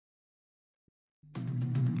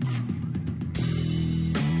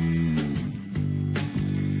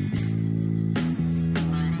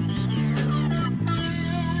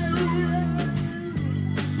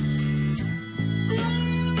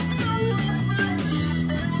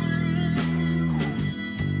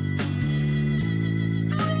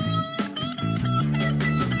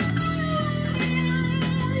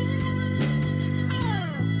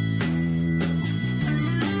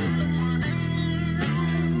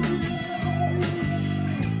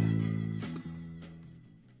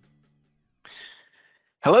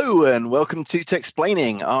Hello and welcome to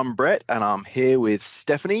Techsplaining. I'm Brett and I'm here with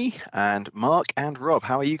Stephanie and Mark and Rob.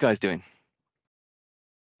 How are you guys doing?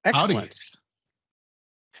 Excellent.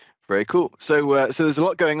 Very cool. So there's a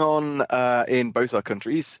lot going on in both our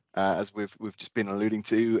countries, as we've just been alluding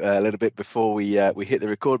to a little bit before we hit the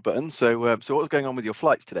record button. So what's going on with your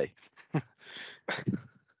flights today?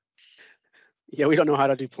 Yeah, we don't know how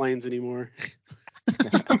to do planes anymore.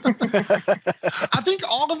 I think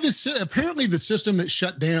all of this, apparently the system that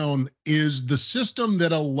shut down is the system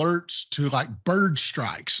that alerts to like bird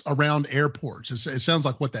strikes around airports. It sounds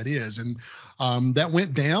like what that is. And that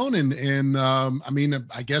went down. And I mean,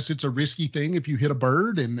 I guess it's a risky thing if you hit a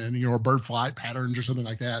bird and a bird flight patterns or something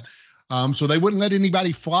like that. So they wouldn't let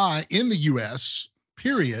anybody fly in the U.S.,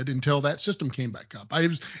 period, until that system came back up.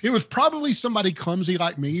 It was probably somebody clumsy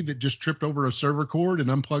like me that just tripped over a server cord and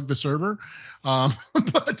unplugged the server.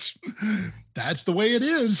 But that's the way it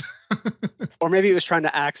is. Or maybe it was trying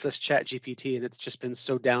to access ChatGPT and it's just been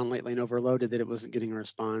so down lately and overloaded that it wasn't getting a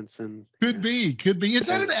response. And Could be. Is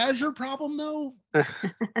that an Azure problem though? I'm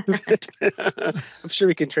sure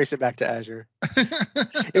we can trace it back to Azure.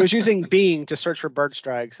 It was using Bing to search for bird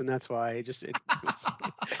strikes, and that's why it was...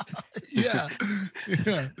 Yeah.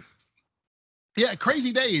 Yeah,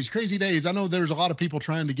 crazy days. I know there's a lot of people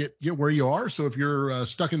trying to get where you are. So if you're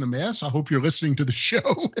stuck in the mess, I hope you're listening to the show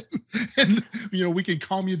and we can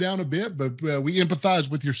calm you down a bit, but we empathize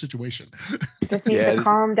with your situation. Just needs to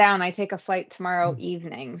calm down. I take a flight tomorrow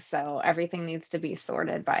evening, so everything needs to be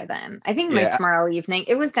sorted by then. I think by tomorrow evening,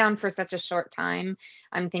 it was down for such a short time.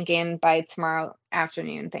 I'm thinking by tomorrow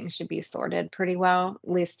afternoon, things should be sorted pretty well.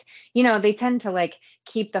 At least, they tend to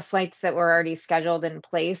keep the flights that were already scheduled in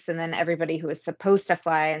place, and then everybody who is supposed to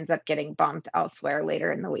fly ends up getting bumped elsewhere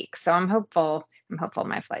later in the week. So I'm hopeful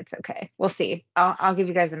my flight's okay. We'll see. I'll give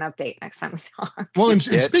you guys an update next time we talk. Well, and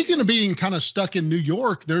speaking of being kind of stuck in New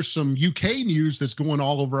York, there's some UK news that's going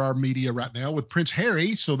all over our media right now with Prince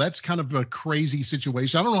Harry. So that's kind of a crazy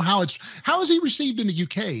situation. I don't know how is he received in the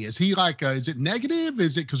UK? Is he is it negative?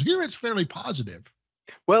 Is it, because here it's fairly positive?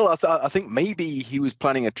 Well, I think maybe he was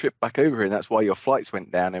planning a trip back over, and that's why your flights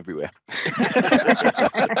went down everywhere.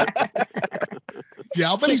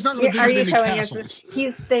 Yeah, but he's not going to visit any castles.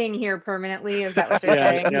 He's staying here permanently? Is that what you're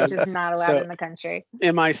saying? He's just not allowed in the country.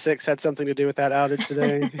 MI6 had something to do with that outage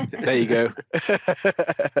today. There you go.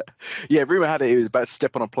 Yeah, rumor had it he was about to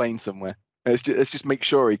step on a plane somewhere. Let's just make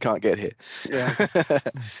sure he can't get here. Yeah.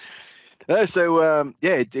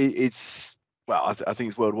 It's. Well, I think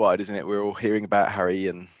it's worldwide, isn't it? We're all hearing about Harry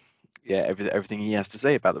and everything he has to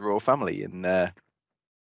say about the royal family. And I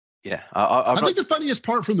think the funniest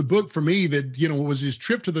part from the book for me that was his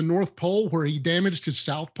trip to the North Pole where he damaged his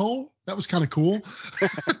South Pole. That was kind of cool.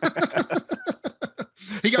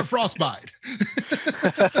 He got frostbite.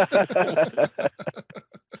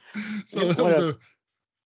 So that was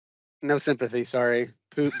no sympathy. Sorry,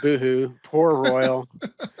 boo-hoo. Poor royal.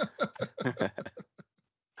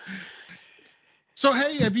 So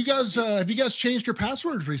hey, have you guys changed your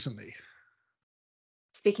passwords recently?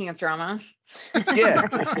 Speaking of drama. Yeah.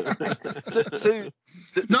 Not to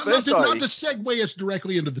segue us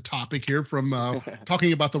directly into the topic here from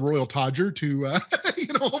talking about the Royal Todger to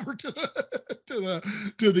over to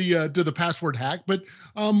the password hack, but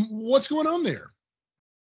what's going on there?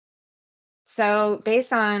 So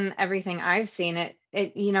based on everything I've seen,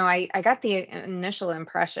 I got the initial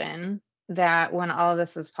impression that when all of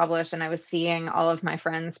this was published and I was seeing all of my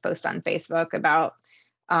friends post on Facebook about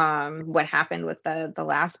what happened with the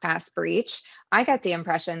LastPass breach, I got the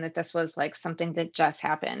impression that this was something that just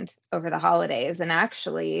happened over the holidays. And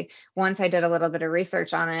actually, once I did a little bit of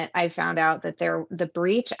research on it, I found out that the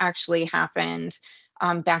breach actually happened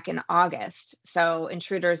back in August. So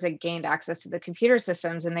intruders had gained access to the computer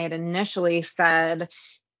systems, and they had initially said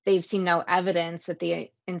they've seen no evidence that the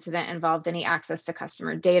incident involved any access to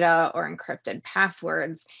customer data or encrypted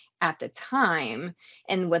passwords at the time.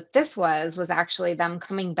 And what this was actually them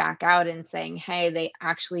coming back out and saying, hey, they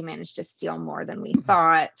actually managed to steal more than we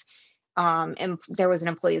thought. And there was an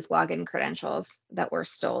employee's login credentials that were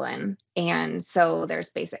stolen. And so there's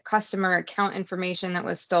basic customer account information that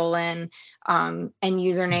was stolen, and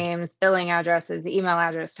usernames, billing addresses, email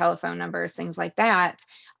address, telephone numbers, things like that.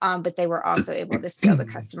 But they were also able to steal the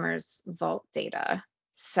customer's vault data.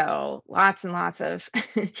 So lots and lots of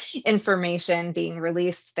information being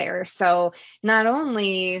released there. So not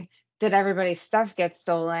only did everybody's stuff get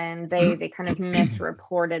stolen, they kind of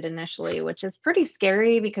misreported initially, which is pretty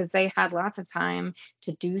scary because they had lots of time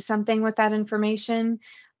to do something with that information.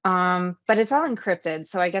 But it's all encrypted.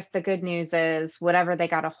 So I guess the good news is whatever they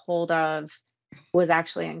got a hold of was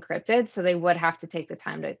actually encrypted. So they would have to take the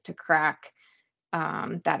time to crack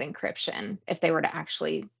that encryption if they were to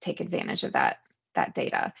actually take advantage of that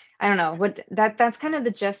data. I don't know what that's kind of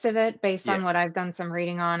the gist of it based on what I've done some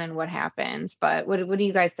reading on and what happened. But what do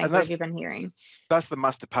you guys think? And What have you been hearing? That's the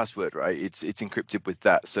master password, right? It's encrypted with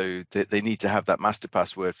that, so they need to have that master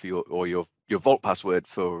password for your vault password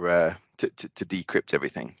for to decrypt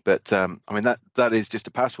everything. But I mean that is just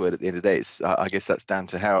a password at the end of the day. It's, I guess that's down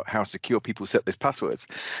to how secure people set those passwords.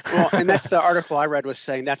 Well, and that's the article I read was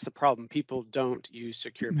saying that's the problem. People don't use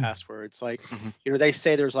secure passwords. Like, they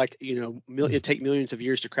say there's like, it take millions of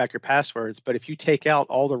years to crack your passwords, but if you take out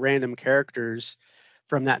all the random characters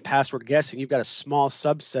from that password guessing, you've got a small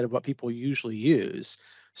subset of what people usually use.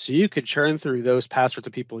 So you could churn through those passwords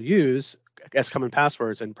that people use as common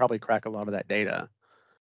passwords and probably crack a lot of that data.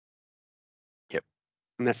 Yep.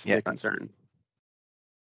 And that's the big concern.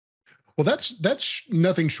 Well, that's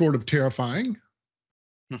nothing short of terrifying.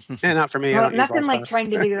 And not for me. Well, nothing like trying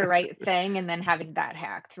to do the right thing and then having that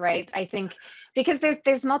hacked, right? I think because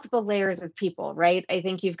there's multiple layers of people, right? I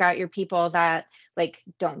think you've got your people that like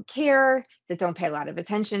don't care, that don't pay a lot of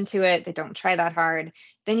attention to it, that don't try that hard.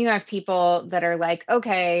 Then you have people that are like,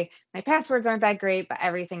 okay, my passwords aren't that great, but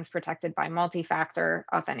everything's protected by multi-factor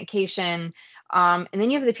authentication. And then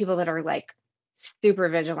you have the people that are like super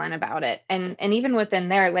vigilant about it. And even within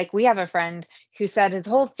there, like we have a friend who said his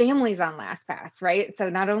whole family's on LastPass, right? So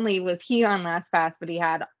not only was he on LastPass, but he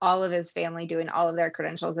had all of his family doing all of their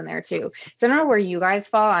credentials in there too. So I don't know where you guys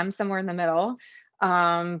fall. I'm somewhere in the middle.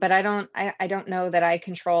 But I don't know that I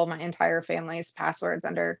control my entire family's passwords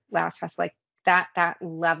under LastPass like that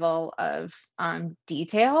level of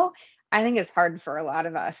detail. I think it's hard for a lot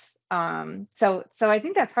of us. So I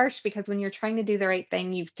think that's harsh because when you're trying to do the right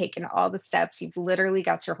thing, you've taken all the steps, you've literally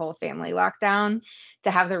got your whole family locked down.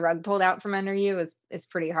 To have the rug pulled out from under you is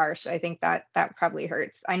pretty harsh. I think that probably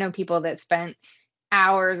hurts. I know people that spent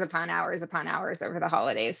hours upon hours upon hours over the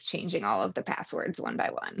holidays changing all of the passwords one by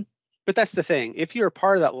one. But that's the thing. If you're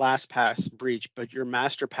part of that LastPass breach, but your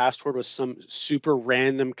master password was some super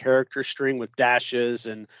random character string with dashes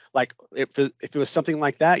and like if it was something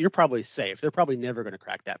like that, you're probably safe. They're probably never going to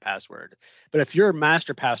crack that password. But if your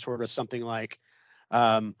master password was something like,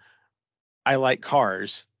 I like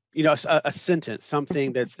cars, a sentence,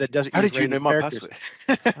 something that doesn't. How use did you know my characters.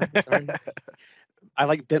 password? Sorry. I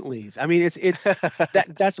like Bentleys. I mean, it's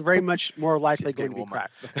that's very much more likely going to be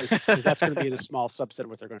cracked because that's going to be in a small subset of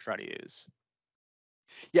what they're going to try to use.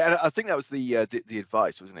 Yeah, I think that was the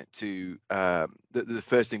advice, wasn't it? To the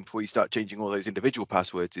first thing before you start changing all those individual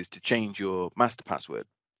passwords is to change your master password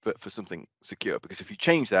for something secure. Because if you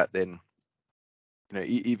change that, then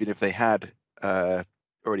even if they had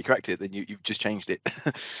already cracked it, then you've just changed it.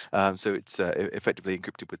 So it's effectively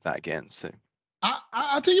encrypted with that again. So.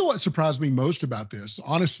 I'll tell you what surprised me most about this,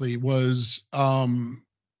 honestly, was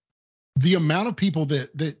the amount of people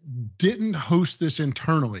that didn't host this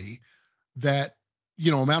internally, that,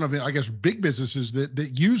 amount of, I guess, big businesses that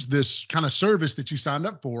use this kind of service that you signed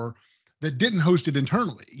up for that didn't host it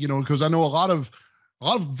internally, because I know a lot of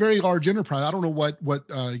very large enterprise. I don't know what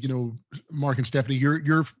Mark and Stephanie,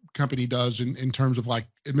 your company does in terms of like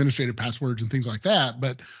administrative passwords and things like that,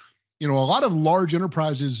 but a lot of large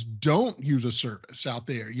enterprises don't use a service out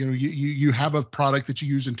there. You have a product that you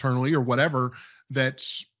use internally or whatever that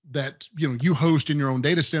you host in your own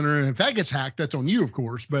data center. And if that gets hacked, that's on you, of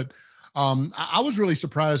course. But I was really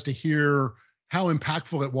surprised to hear how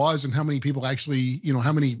impactful it was and how many people actually,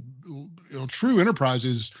 how many true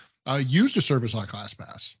enterprises used a service like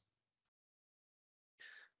LastPass.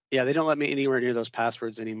 Yeah, they don't let me anywhere near those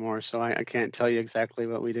passwords anymore, so I can't tell you exactly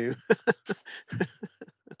what we do.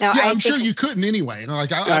 Now, yeah, I'm sure you couldn't anyway.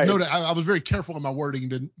 I noted, I was very careful in my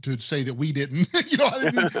wording to say that we didn't. I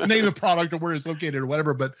didn't name the product or where it's located or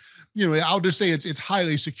whatever. But I'll just say it's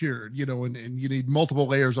highly secured. And you need multiple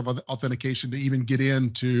layers of authentication to even get in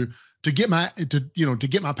to get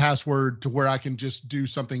my password to where I can just do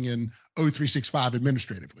something in O365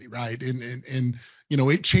 administratively, right? And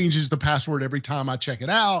it changes the password every time I check it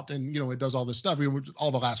out, and it does all this stuff, all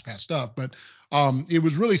the LastPass stuff. But it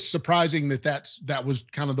was really surprising that was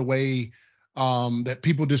kind of the way that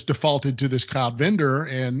people just defaulted to this cloud vendor.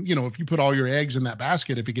 And if you put all your eggs in that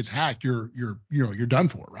basket, if it gets hacked, you're done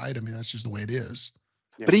for, right? I mean, that's just the way it is.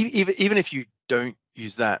 Yeah. But even if you don't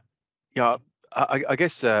use that, I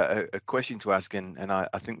guess a question to ask, and I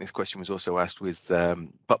think this question was also asked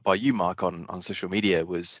but by you, Mark, on social media,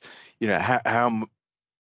 was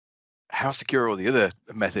how secure are all the other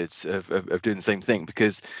methods of doing the same thing?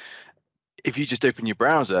 Because if you just open your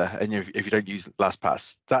browser and if you don't use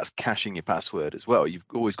LastPass, that's caching your password as well. You've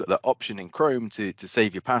always got that option in Chrome to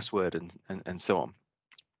save your password and so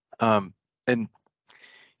on. And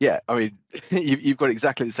Yeah, I mean, you've got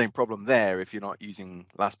exactly the same problem there if you're not using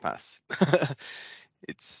LastPass.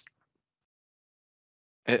 It's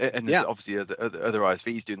and there's obviously other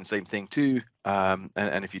ISVs doing the same thing too.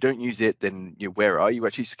 And if you don't use it, then where are you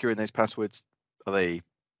actually securing those passwords? Are they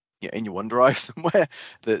in your OneDrive somewhere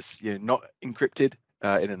that's not encrypted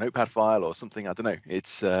in a Notepad file or something? I don't know.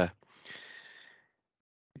 It's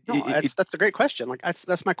no, that's a great question. Like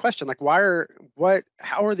that's my question. Like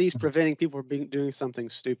how are these preventing people from doing something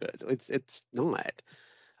stupid? It's not.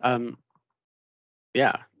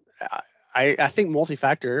 Yeah, I think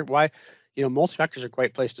multi-factor. Multi-factor is a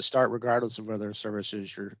great place to start, regardless of whether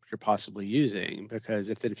services you're possibly using. Because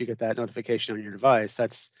if you get that notification on your device,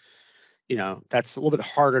 that's a little bit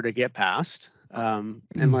harder to get past,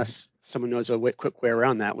 unless someone knows a quick way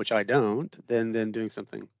around that, which I don't. Then doing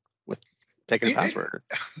something with taking a password.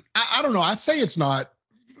 I don't know. I say it's not.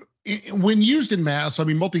 When used in mass, I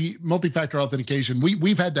mean, multi-factor authentication,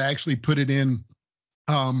 we've had to actually put it into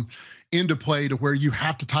play to where you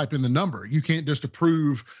have to type in the number. You can't just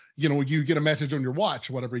approve, you get a message on your watch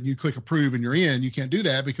or whatever, and you click approve and you're in. You can't do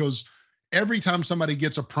that because every time somebody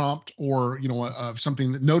gets a prompt or,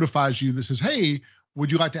 something that notifies you that says, hey,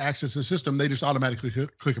 would you like to access the system? They just automatically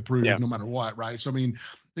click approve no matter what, right? So, I mean,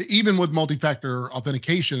 even with multi-factor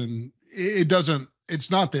authentication,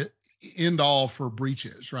 it's not the end all for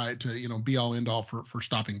breaches, right? To, be all end all for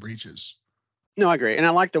stopping breaches. No, I agree. And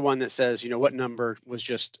I like the one that says, what number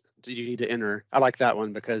did you need to enter? I like that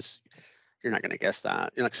one because you're not going to guess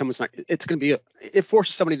that. Like it's going to be, it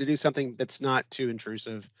forces somebody to do something that's not too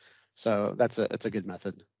intrusive. So it's a good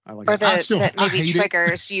method. I like or it. that maybe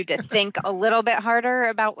triggers you to think a little bit harder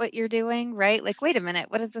about what you're doing, right? Like, wait a minute,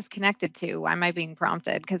 what is this connected to? Why am I being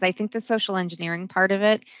prompted? Because I think the social engineering part of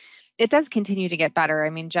it does continue to get better. I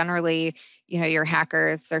mean, generally, your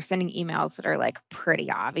hackers, they're sending emails that are like pretty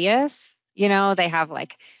obvious. They have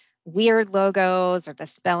like weird logos or the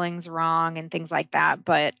spelling's wrong and things like that.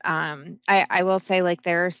 But I will say, like,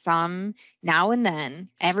 there are some now and then,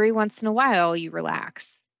 every once in a while, you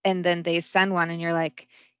relax. And then they send one and you're like,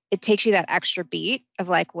 it takes you that extra beat of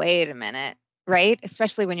like, wait a minute, right?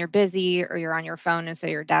 Especially when you're busy or you're on your phone instead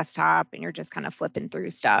of your desktop and you're just kind of flipping through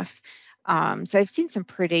stuff. So I've seen some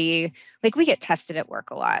pretty, like, we get tested at work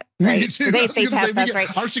a lot, right? Me too. So they test us,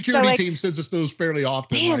 right? Our security team sends us those fairly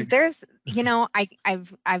often. Man, there's,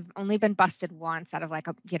 I've only been busted once out of like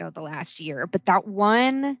the last year, but that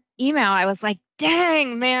one email, I was like,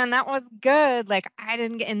 dang, man, that was good. Like, I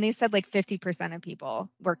didn't get, and they said like 50% of people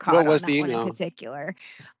were caught on that one in particular.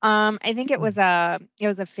 I think it was a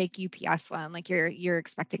fake UPS one. Like you're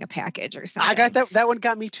expecting a package or something. I got that one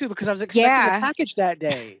got me too, because I was expecting a package that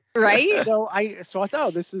day. Right. So I thought,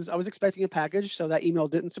 I was expecting a package. So that email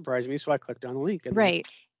didn't surprise me. So I clicked on the link. Right.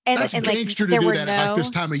 And gangster to do that at like this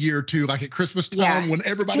time of year too, like at Christmas time when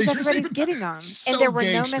everybody's getting them. So and there were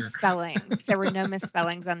gangster. no misspellings. There were no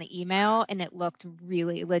misspellings on the email, and it looked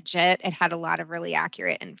really legit. It had a lot of really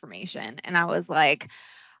accurate information, and I was like,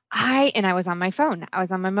 I was on my phone. I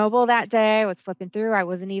was on my mobile that day. I was flipping through. I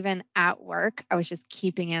wasn't even at work. I was just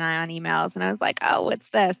keeping an eye on emails, and I was like, oh, what's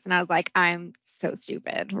this? And I was like, I'm so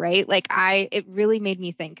stupid, right? Like it really made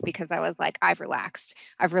me think, because I was like, I've relaxed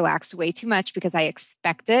way too much because I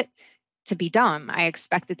expect it to be dumb. I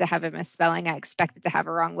expected to have a misspelling. I expected to have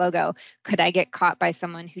a wrong logo. Could I get caught by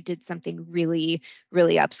someone who did something really,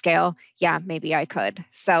 really upscale? Yeah, maybe I could.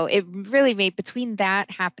 So it really made, between that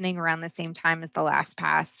happening around the same time as the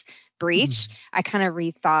LastPass breach, I kind of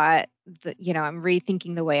rethought I'm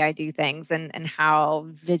rethinking the way I do things and how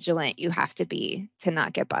vigilant you have to be to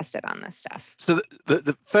not get busted on this stuff. So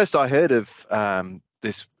the first I heard of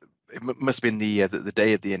this, it must have been the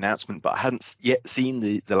day of the announcement, but I hadn't yet seen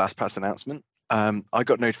the LastPass announcement. I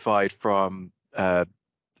got notified from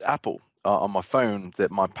Apple on my phone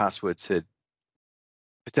that my passwords had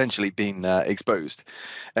potentially been exposed,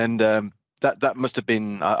 and that must have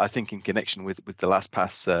been, I think, in connection with the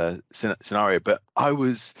LastPass scenario. But I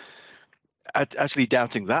was actually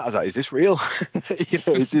doubting that. I was like, is this real?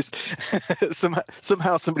 Is this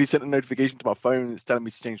somehow somebody sent a notification to my phone that's telling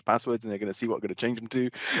me to change passwords, and they're going to see what I'm going to change them to?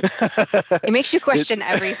 It makes you question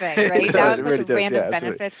everything, right? Does, now really the random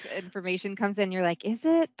benefits information comes in, you're like, is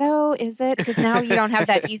it though? Is it? Because now you don't have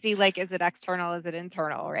that easy, like, is it external? Is it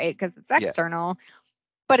internal? Right? Because it's external,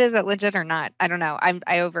 but is it legit or not? I don't know. I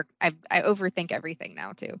overthink everything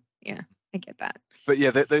now too. Yeah, I get that. But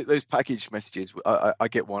yeah, those package messages, I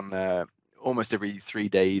get one almost every 3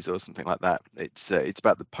 days or something like that. It's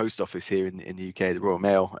about the post office here in the UK, the Royal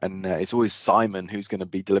Mail, and it's always Simon who's going to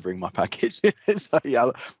be delivering my package. So yeah,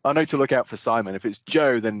 I know to look out for Simon. If it's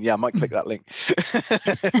Joe, then yeah, I might click that link.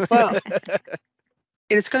 Well,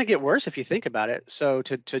 it's going to get worse if you think about it. So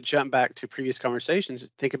to jump back to previous conversations,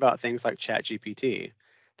 think about things like ChatGPT.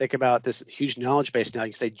 Think about this huge knowledge base now.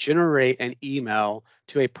 You can say generate an email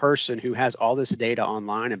to a person who has all this data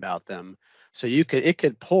online about them. So it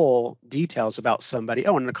could pull details about somebody.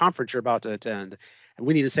 Oh, in the conference you're about to attend, and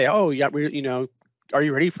we need to say, oh yeah, are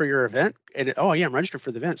you ready for your event? And oh yeah, I'm registered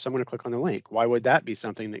for the event, so I'm going to click on the link. Why would that be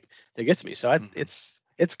something that gets me? So it's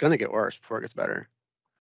going to get worse before it gets better.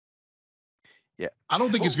 Yeah, I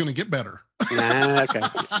don't think it's going to get better. Nah, okay.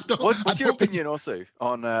 What's your opinion also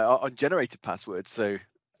on generated passwords? So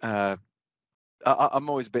I'm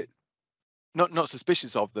always a bit not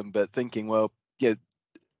suspicious of them, but thinking, well, yeah,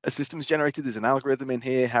 a system's generated. There's an algorithm in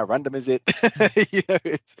here. How random is it?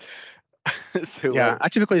 It's so. Yeah, I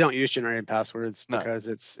typically don't use generated passwords No. because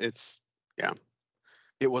it's yeah.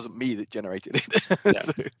 It wasn't me that generated it. Yeah.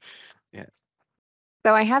 So, yeah.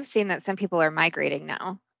 So I have seen that some people are migrating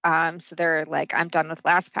now. So they're like, I'm done with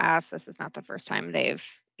LastPass. This is not the first time they've,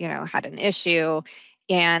 had an issue.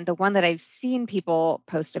 And the one that I've seen people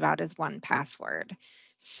post about is 1Password.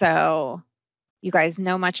 So you guys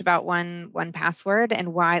know much about 1Password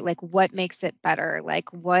and why, like what makes it better?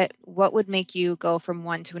 Like what would make you go from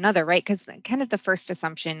one to another, right? Because kind of the first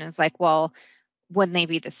assumption is like, well, wouldn't they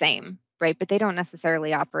be the same? Right, but they don't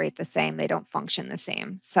necessarily operate the same. They don't function the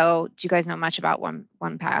same. So, do you guys know much about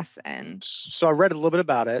 1Pass? And so I read a little bit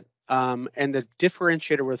about it, and the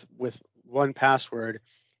differentiator with 1Password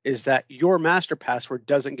is that your master password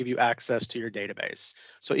doesn't give you access to your database.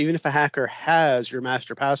 So even if a hacker has your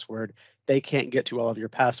master password, they can't get to all of your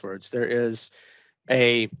passwords. There is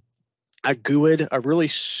a GUID, a really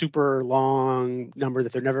super long number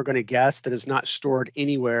that they're never going to guess, that is not stored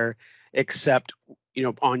anywhere except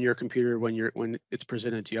on your computer when it's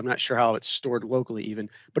presented to you. I'm not sure how it's stored locally even,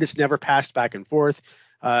 but it's never passed back and forth.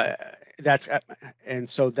 And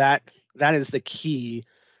so that is the key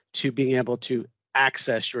to being able to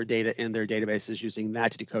access your data in their databases, using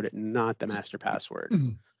that to decode it, not the master password.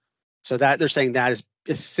 Mhm. So that they're saying that is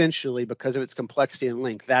essentially, because of its complexity and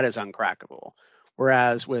length, that is uncrackable.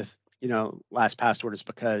 Whereas with LastPassword is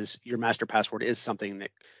because your master password is something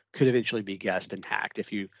that could eventually be guessed and hacked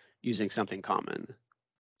if you using something common.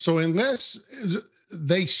 So unless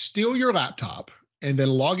they steal your laptop and then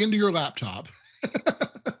log into your laptop,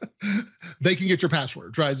 they can get your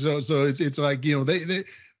passwords, right? So it's like,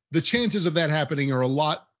 the chances of that happening are a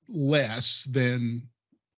lot less than,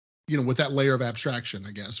 with that layer of abstraction,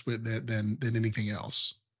 I guess, than anything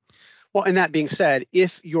else. Well, and that being said,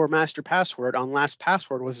 if your master password on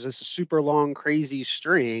LastPassword was just a super long, crazy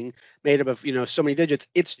string made up of, so many digits,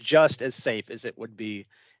 it's just as safe as it would be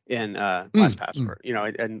in LastPassword,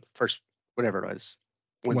 and first, whatever it was,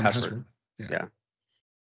 1Password. Yeah.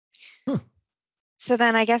 Huh. so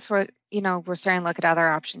then I guess we're starting to look at other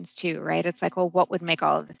options too, right? It's like, well, what would make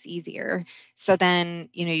all of this easier? So then,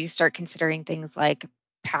 you start considering things like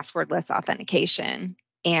passwordless authentication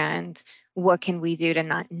and what can we do to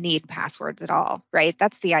not need passwords at all, right?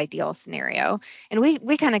 That's the ideal scenario. And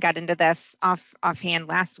we kind of got into this offhand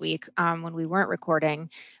last week when we weren't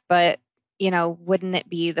recording, but wouldn't it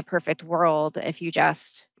be the perfect world if you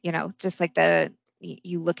just like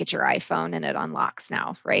you look at your iPhone and it unlocks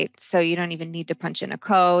now, right? So you don't even need to punch in a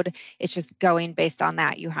code. It's just going based on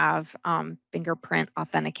that. You have fingerprint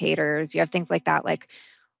authenticators, you have things like that.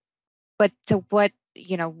 But to what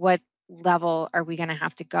level are we going to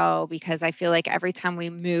have to go? Because I feel like every time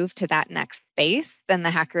we move to that next space, then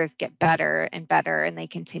the hackers get better and better, and they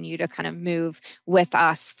continue to kind of move with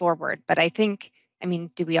us forward. But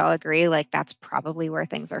do we all agree like that's probably where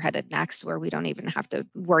things are headed next, where we don't even have to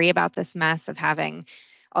worry about this mess of having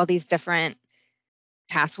all these different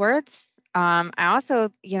passwords? I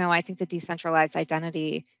also, I think the decentralized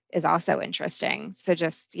identity is also interesting. So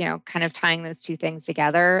just, kind of tying those two things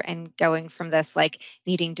together and going from this like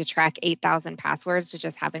needing to track 8,000 passwords to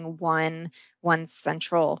just having one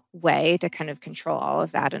central way to kind of control all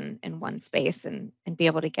of that in one space and be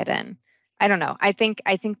able to get in. I don't know. I think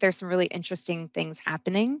there's some really interesting things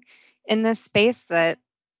happening in this space that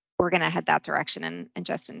we're going to head that direction and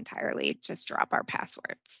just entirely just drop our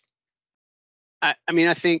passwords. I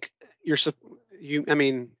think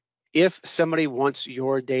if somebody wants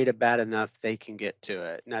your data bad enough, they can get to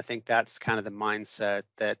it. And I think that's kind of the mindset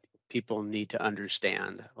that people need to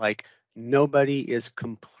understand. Like, nobody is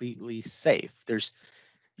completely safe.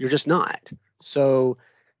 You're just not. So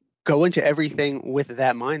go into everything with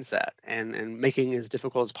that mindset and making it as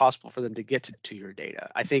difficult as possible for them to get to your data.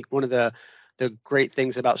 I think one of the great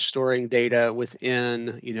things about storing data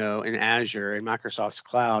within, in Azure and Microsoft's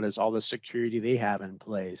cloud is all the security they have in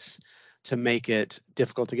place to make it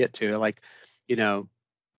difficult to get to. Like,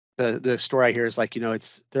 the story I hear is like,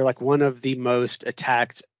 they're like one of the most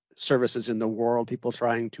attacked services in the world, people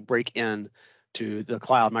trying to break in to the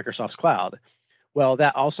cloud, Microsoft's cloud. Well,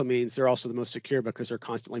 that also means they're also the most secure because they're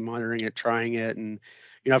constantly monitoring it, trying it. And,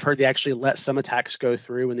 I've heard they actually let some attacks go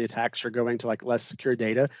through when the attacks are going to like less secure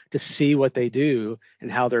data to see what they do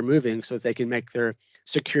and how they're moving so that they can make their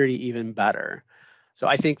security even better. So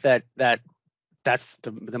I think that's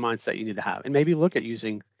the mindset you need to have, and maybe look at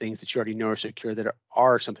using things that you already know are secure that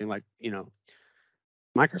are something like,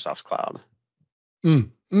 Microsoft's cloud.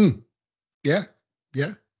 Yeah.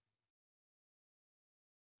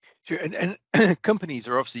 Sure, and companies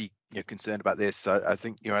are obviously concerned about this. I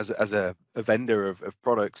think as a vendor of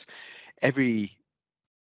products,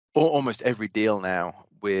 almost every deal now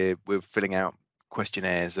we're filling out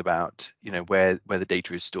questionnaires about where the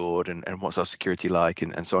data is stored and what's our security like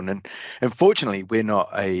and so on. And unfortunately, we're not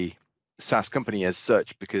a SaaS company as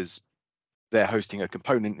such because they're hosting a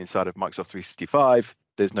component inside of Microsoft 365.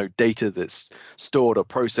 There's no data that's stored or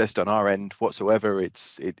processed on our end whatsoever.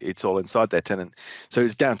 It's all inside their tenant. So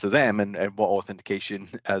it's down to them and what authentication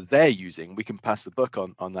they're using. We can pass the buck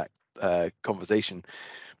on that conversation.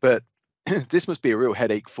 But this must be a real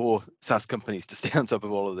headache for SaaS companies to stay on top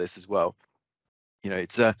of all of this as well.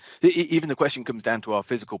 It's even the question comes down to our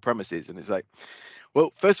physical premises, and it's like,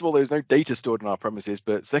 well, first of all, there's no data stored in our premises,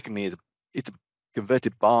 but secondly, it's a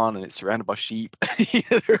converted barn and it's surrounded by sheep.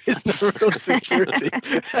 There is no real security.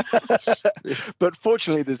 But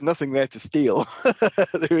fortunately, there's nothing there to steal.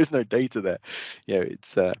 There is no data there.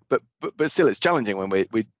 It's but still, it's challenging when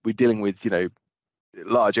we're dealing with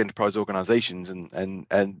large enterprise organizations,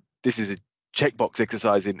 and this is a checkbox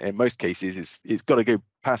exercise in most cases. It's got to go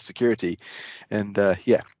past security, and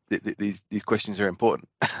these questions are important.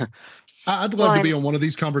 I'd love to be on one of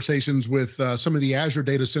these conversations with some of the Azure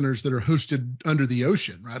data centers that are hosted under the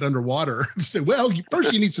ocean, right, underwater. Say, well,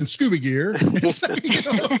 first you need some scuba gear. There's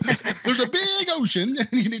a big ocean, and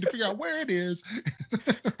you need to figure out where it is.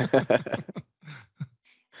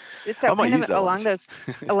 So kind of along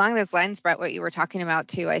those lines, Brett, what you were talking about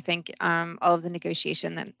too, I think all of the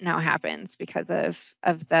negotiation that now happens because of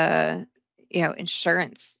the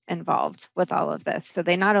insurance involved with all of this. So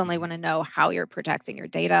they not only want to know how you're protecting your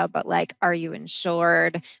data, but like, are you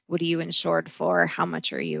insured? What are you insured for? How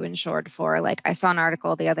much are you insured for? Like I saw an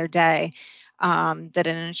article the other day that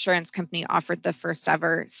an insurance company offered the first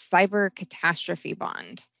ever cyber catastrophe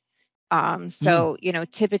bond. So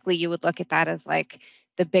typically you would look at that as like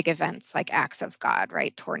the big events like acts of God,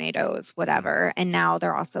 right? Tornadoes, whatever. And now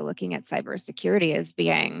they're also looking at cybersecurity as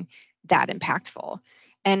being that impactful.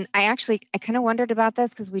 And I kind of wondered about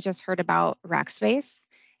this because we just heard about Rackspace,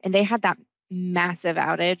 and they had that massive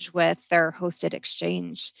outage with their hosted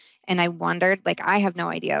exchange. And I wondered, like, I have no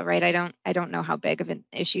idea, right? I don't know how big of an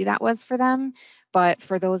issue that was for them, but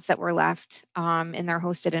for those that were left in their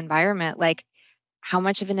hosted environment, like, how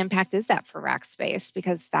much of an impact is that for Rackspace?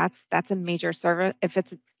 Because that's a major service, if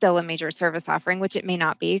it's still a major service offering, which it may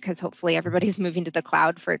not be, because hopefully everybody's moving to the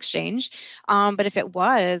cloud for Exchange. But if it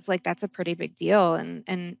was, like, that's a pretty big deal. And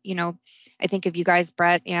I think if you guys,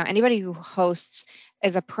 Brett, anybody who hosts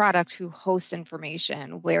as a product who hosts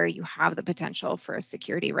information where you have the potential for a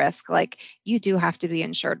security risk, like, you do have to be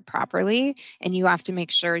insured properly, and you have to make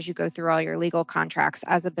sure as you go through all your legal contracts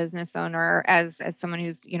as a business owner, as someone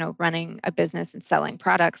who's running a business and selling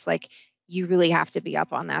products, like, you really have to be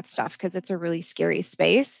up on that stuff because it's a really scary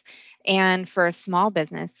space. And for a small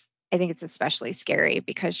business, I think it's especially scary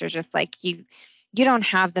because you're just like, you don't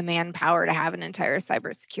have the manpower to have an entire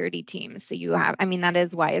cybersecurity team. So that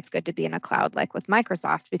is why it's good to be in a cloud like with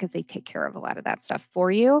Microsoft, because they take care of a lot of that stuff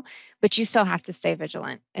for you, but you still have to stay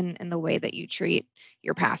vigilant in the way that you treat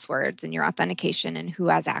your passwords and your authentication and who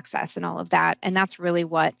has access and all of that. And that's really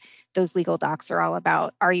what those legal docs are all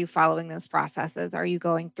about. Are you following those processes? Are you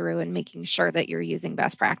going through and making sure that you're using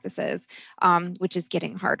best practices, which is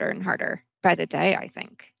getting harder and harder by the day, I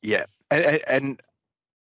think. Yeah. And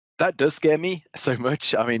that does scare me so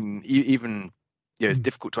much. I mean, even it's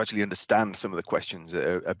difficult to actually understand some of the questions that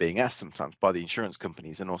are being asked sometimes by the insurance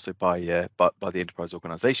companies and also by the enterprise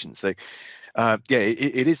organizations. So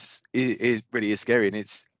it really is scary,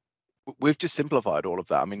 and we've just simplified all of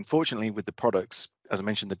that. I mean, fortunately, with the products, as I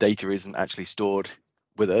mentioned, the data isn't actually stored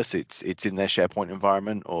with us. It's in their SharePoint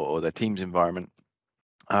environment or their Teams environment.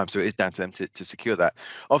 So it is down to them to secure that.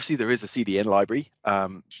 Obviously, there is a CDN library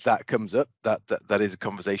that comes up. That is a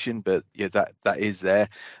conversation, but that is there,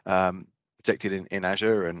 protected in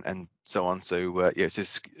Azure and so on. So it's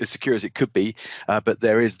as secure as it could be, but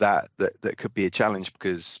there is that could be a challenge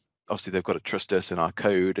because obviously they've got to trust us and our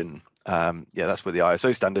code, and that's where the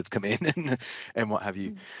ISO standards come in and what have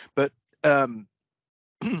you. But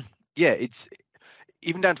yeah, it's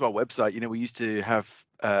even down to our website. We used to have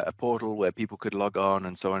a portal where people could log on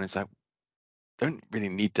and so on. It's like, don't really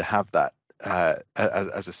need to have that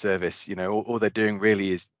as a service. All they're doing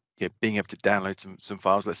really is being able to download some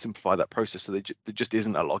files. Let's simplify that process so there just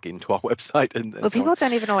isn't a login to our website. And well, so people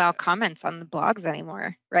don't even allow comments on the blogs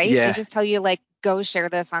anymore, right? Yeah. They just tell you like, go share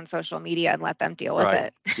this on social media and let them deal with Right.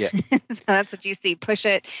 it. Yeah. So that's what you see. Push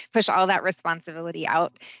all that responsibility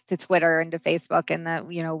out to Twitter and to Facebook and the,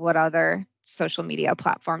 what other social media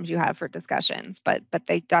platforms you have for discussions. But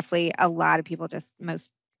they definitely, a lot of people just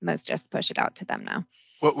most just push it out to them now.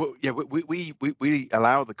 Well, yeah, we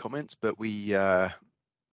allow the comments, but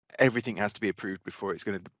everything has to be approved before it's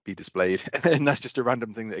going to be displayed, and that's just a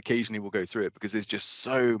random thing that occasionally will go through it because there's just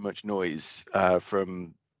so much noise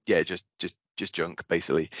from just junk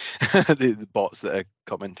basically. the bots that are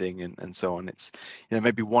commenting and so on. It's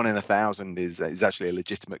maybe 1 in 1,000 is actually a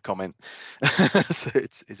legitimate comment. So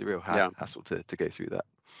it's a real hassle to go through that.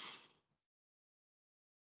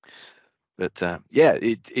 But yeah,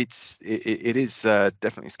 it is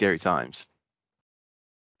definitely scary times,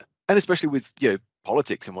 and especially with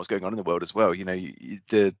politics and what's going on in the world as well.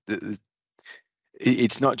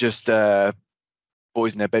 It's not just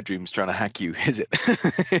boys in their bedrooms trying to hack you, is it?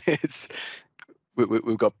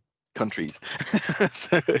 We've got countries,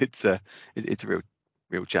 so it's a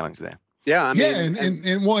real challenge there. Yeah, I mean,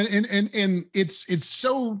 and it's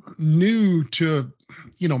so new to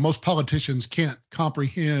most politicians can't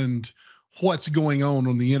comprehend what's going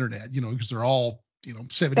on the internet, because they're all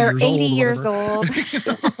 70 they're years 80 old. Years old.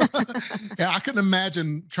 Yeah, I couldn't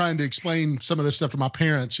imagine trying to explain some of this stuff to my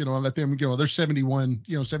parents, and let them, they're 71,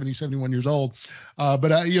 70, 71 years old.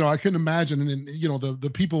 But I couldn't imagine, and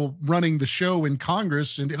the people running the show in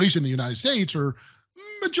Congress, and at least in the United States, are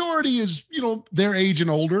majority is, their age and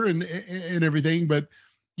older and everything. But,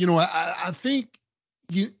 I think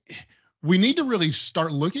we need to really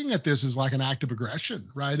start looking at this as like an act of aggression,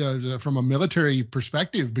 right? From a military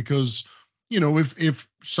perspective, because if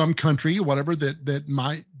some country, whatever that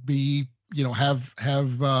might be, have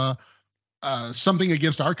something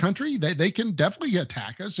against our country, they can definitely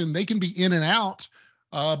attack us, and they can be in and out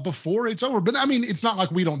before it's over. But I mean, it's not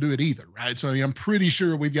like we don't do it either, right? So I'm pretty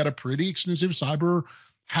sure we've got a pretty extensive cyber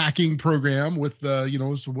hacking program with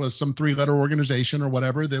with some 3-letter organization or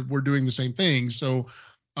whatever that we're doing the same thing. So,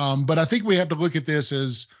 but I think we have to look at this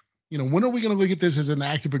as, when are we going to look at this as an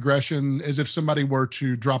act of aggression, as if somebody were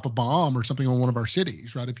to drop a bomb or something on one of our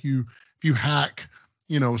cities, right? If you hack,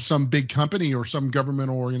 some big company or some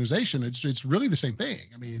governmental organization, it's really the same thing.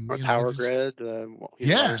 I mean, or power grid,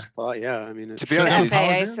 yeah. Supply, yeah. I mean, to be honest,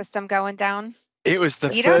 FAA system going down. It was the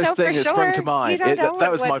first thing that sprung to mind. That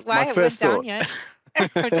was my first thought.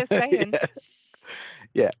 I'm just saying.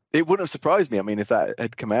 Yeah, it wouldn't have surprised me. I mean, if that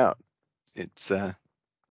had come out, it's the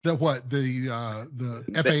FAA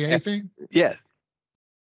thing. Yeah.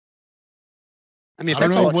 I mean, if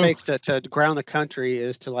that's all it takes to ground the country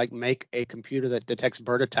is to like make a computer that detects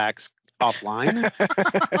bird attacks offline.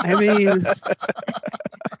 I mean,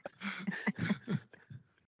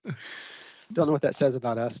 don't know what that says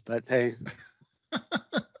about us, but hey,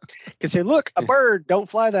 can say, look, a bird, don't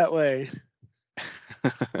fly that way.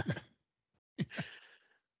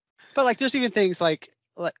 But like, there's even things like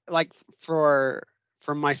for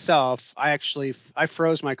myself, I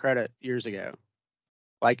froze my credit years ago.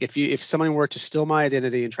 Like if someone were to steal my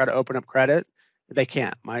identity and try to open up credit, they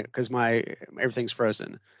can't, because everything's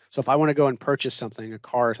frozen. So if I want to go and purchase something, a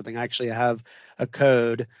car or something, I actually have a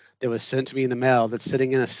code that was sent to me in the mail that's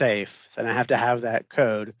sitting in a safe, and I have to have that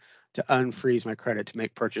code to unfreeze my credit to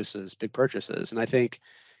make big purchases. And I think,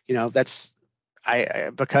 that's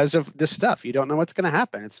because of this stuff, you don't know what's going to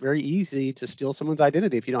happen. It's very easy to steal someone's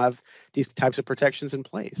identity if you don't have these types of protections in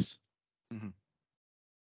place. Mm-hmm.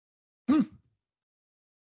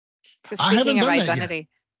 So speaking of identity,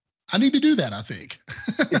 I need to do that, I think.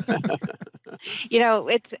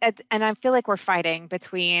 It's and I feel like we're fighting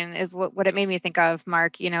between what it made me think of,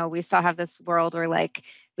 Mark. We still have this world where like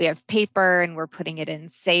we have paper and we're putting it in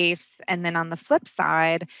safes, and then on the flip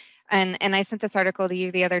side, and I sent this article to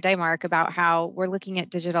you the other day, Mark, about how we're looking at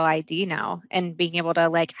digital ID now and being able to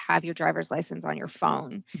like have your driver's license on your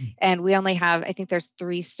phone. And we only have, I think there's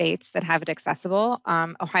 3 states that have it accessible.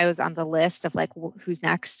 Ohio's on the list of like who's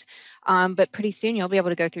next. But pretty soon you'll be able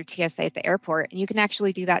to go through TSA at the airport, and you can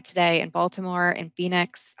actually do that today in Baltimore and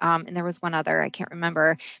Phoenix. And there was one other, I can't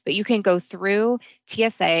remember, but you can go through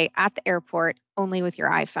TSA at the airport only with your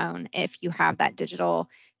iPhone if you have that digital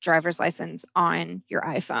driver's license on your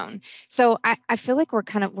iPhone. So I feel like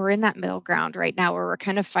we're in that middle ground right now where we're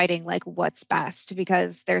kind of fighting like what's best,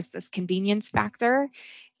 because there's this convenience factor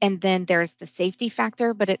And then there's the safety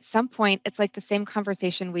factor. But at some point, it's like the same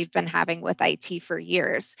conversation we've been having with IT for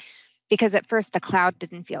years, because at first the cloud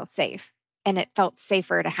didn't feel safe and it felt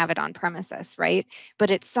safer to have it on premises, right? But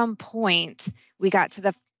at some point, we got to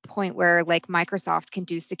the point where like Microsoft can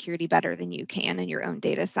do security better than you can in your own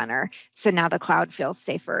data center. So now the cloud feels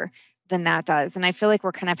safer than that does. And I feel like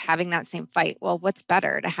we're kind of having that same fight. Well, what's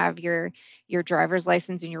better, to have your driver's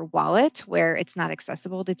license in your wallet where it's not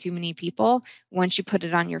accessible to too many people? Once you put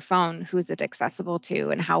it on your phone, who is it accessible to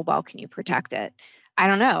and how well can you protect it? I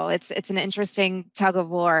don't know. It's an interesting tug of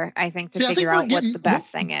war, I think, to figure out what the best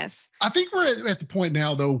thing is. I think we're at the point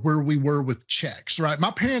now, though, where we were with checks, right? My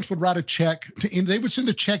parents would write a check and they would send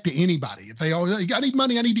a check to anybody. If they always, I need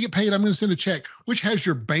money, I need to get paid, I'm going to send a check, which has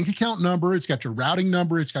your bank account number, it's got your routing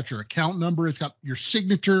number, it's got your account number, it's got your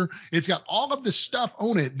signature, it's got all of this stuff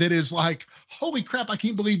on it that is like, holy crap, I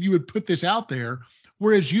can't believe you would put this out there.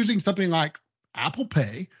 Whereas using something like Apple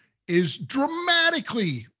Pay is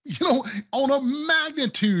dramatically, on a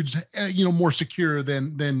magnitudes, more secure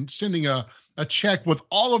than sending a check with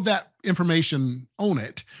all of that information on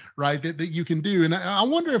it, right? That you can do. And I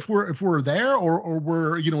wonder if we're there or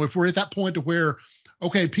we're, if we're at that point to where,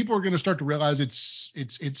 okay, people are going to start to realize it's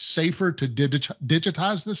safer to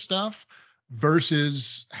digitize this stuff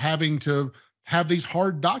versus having to have these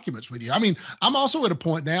hard documents with you. I mean, I'm also at a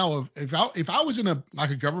point now of if I was in a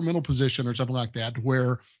governmental position or something like that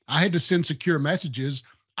where I had to send secure messages,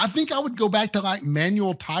 I think I would go back to like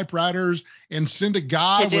manual typewriters and send a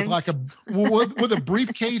guy Pigeons. with a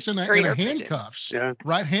briefcase and a handcuffs, Yeah.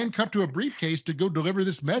 right? Handcuffed to a briefcase to go deliver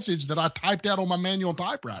this message that I typed out on my manual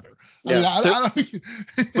typewriter. Yeah.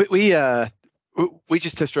 We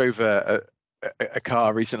just test drove a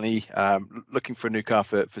car recently, looking for a new car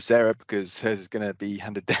for Sarah because hers is going to be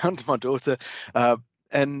handed down to my daughter.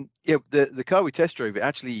 And the car we test drove, it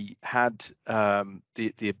actually had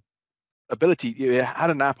the ability, it had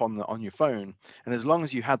an app on your phone, and as long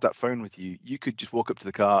as you had that phone with you, you could just walk up to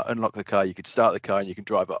the car, unlock the car, you could start the car, and you can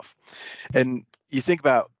drive off. And you think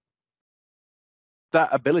about that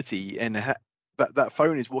ability, and that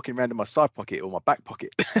phone is walking around in my side pocket or my back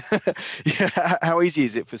pocket. How easy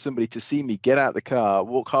is it for somebody to see me get out of the car,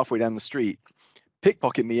 walk halfway down the street,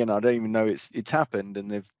 pickpocket me, and I don't even know it's happened, and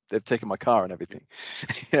they've taken my car and everything.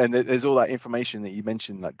 And there's all that information that you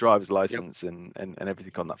mentioned, like driver's license and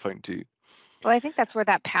everything on that phone too. Well, I think that's where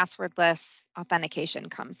that passwordless authentication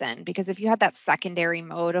comes in, because if you had that secondary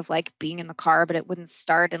mode of like being in the car, but it wouldn't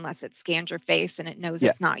start unless it scans your face and it knows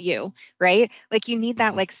it's not you, right? Like you need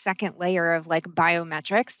that like second layer of like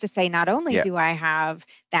biometrics to say, not only do I have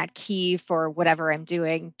that key for whatever I'm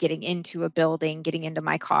doing, getting into a building, getting into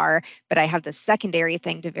my car, but I have the secondary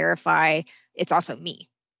thing to verify it's also me.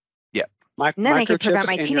 And then I could prevent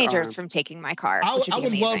my teenagers from taking my car. I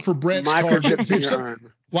would love for Brett's car.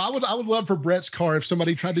 Well, I would love for Brett's car if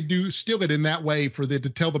somebody tried to steal it in that way to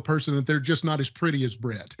tell the person that they're just not as pretty as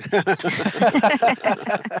Brett.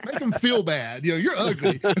 Make them feel bad. You're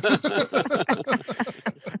ugly.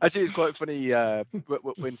 Actually, it's quite funny.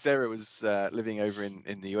 When Sarah was living over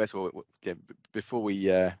in the US, before we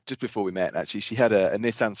met, actually, she had a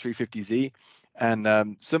Nissan 350Z.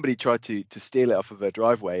 And somebody tried to steal it off of her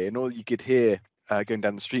driveway, and all you could hear going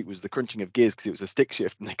down the street was the crunching of gears because it was a stick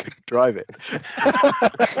shift and they couldn't drive it.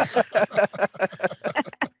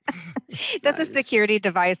 That's a security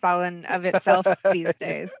device all in of itself these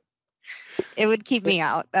days. It would keep me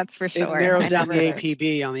out, that's for sure. It narrows down the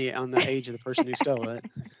APB on the age of the person who stole it.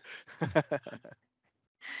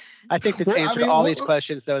 I think the answer to all these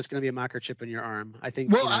questions, though, is going to be a microchip in your arm. I think.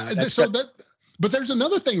 But there's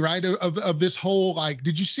another thing, right, of this whole, like,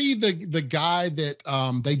 did you see the guy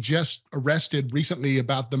that they just arrested recently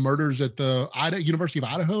about the murders at the University of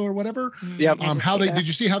Idaho or whatever? Yeah. Did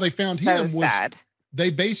you see how they found him? Sad. They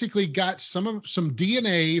basically got some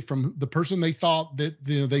DNA from the person they thought that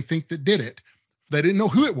they think that did it. They didn't know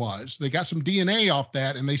who it was. They got some DNA off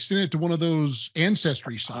that and they sent it to one of those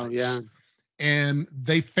ancestry sites. Oh, yeah. And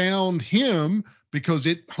they found him because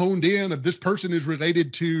it honed in of this person is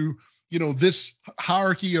related to this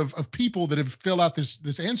hierarchy of people that have filled out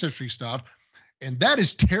this ancestry stuff. And that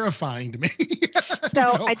is terrifying to me.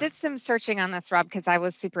 So I did some searching on this, Rob, because I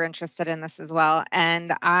was super interested in this as well.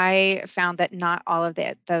 And I found that not all of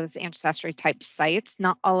those ancestry type sites,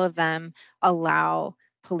 not all of them allow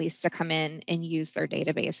police to come in and use their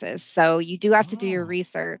databases. So you do have to do your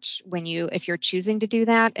research if you're choosing to do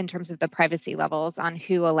that in terms of the privacy levels on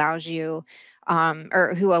who allows you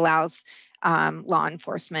or who allows law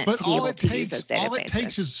enforcement to be able to use those databases. All it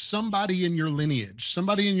takes is somebody in your lineage,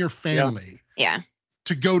 somebody in your family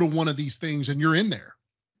to go to one of these things and you're in there.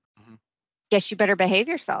 Guess you better behave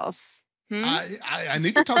yourselves. I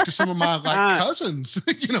need to talk to some of my like cousins,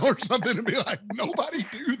 or something, and be like, nobody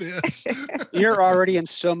do this. You're already in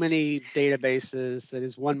so many databases that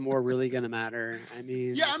is one more really going to matter. I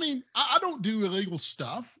mean, yeah, I don't do illegal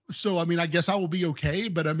stuff, so I guess I will be okay.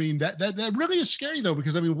 But that really is scary though,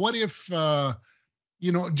 because what if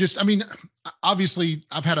obviously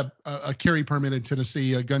I've had a carry permit in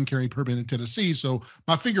Tennessee, a gun carry permit in Tennessee. So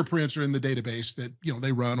my fingerprints are in the database that,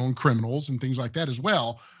 they run on criminals and things like that as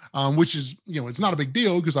well. Which is, it's not a big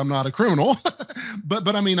deal because I'm not a criminal, but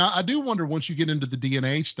I do wonder once you get into the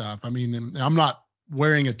DNA stuff, and I'm not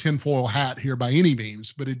wearing a tinfoil hat here by any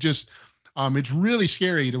means, but it just, it's really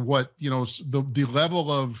scary to what, the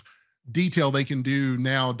level of detail they can do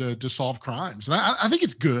now to solve crimes. And I think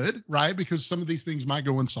it's good, right? Because some of these things might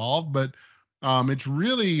go unsolved, but it's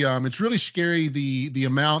really scary the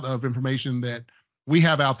amount of information that we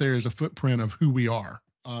have out there as a footprint of who we are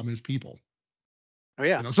as people. Oh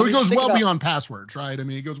yeah. So it goes well beyond passwords, right?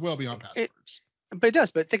 It goes well beyond passwords. But it does.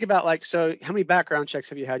 But think about so how many background checks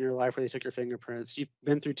have you had in your life where they took your fingerprints? You've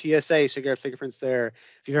been through TSA, so you got fingerprints there.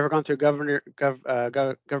 If you've ever gone through government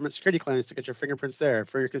security clearance to get your fingerprints there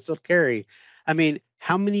for your concealed carry, how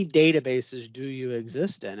many databases do you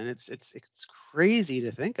exist in? And it's crazy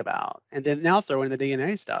to think about. And then now throw in the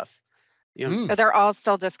DNA stuff. So they're all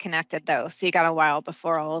still disconnected though. So you got a while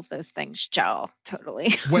before all of those things gel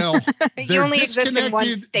totally. Well, you only exist in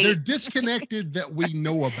one state. They're disconnected that we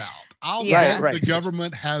know about. I'll Yeah. bet the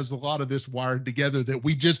government has a lot of this wired together that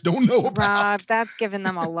we just don't know about. Rob, that's giving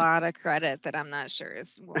them a lot of credit that I'm not sure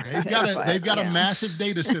is warranted. They've got a massive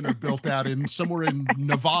data center built out in somewhere in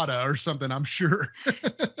Nevada or something, I'm sure.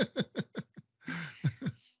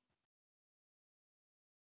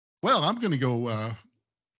 Well, I'm going to go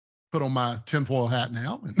put on my tinfoil hat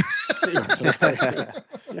now.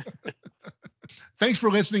 Thanks for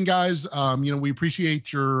listening, guys. We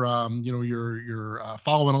appreciate your, your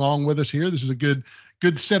following along with us here. This is a good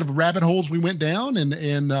set of rabbit holes we went down.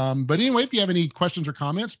 But anyway, if you have any questions or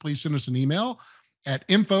comments, please send us an email at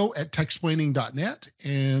info@techsplaining.net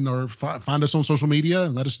or find us on social media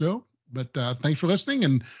and let us know. But thanks for listening,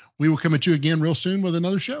 and we will come at you again real soon with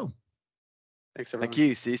another show. Thanks, everyone. Thank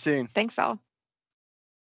you. See you soon. Thanks all.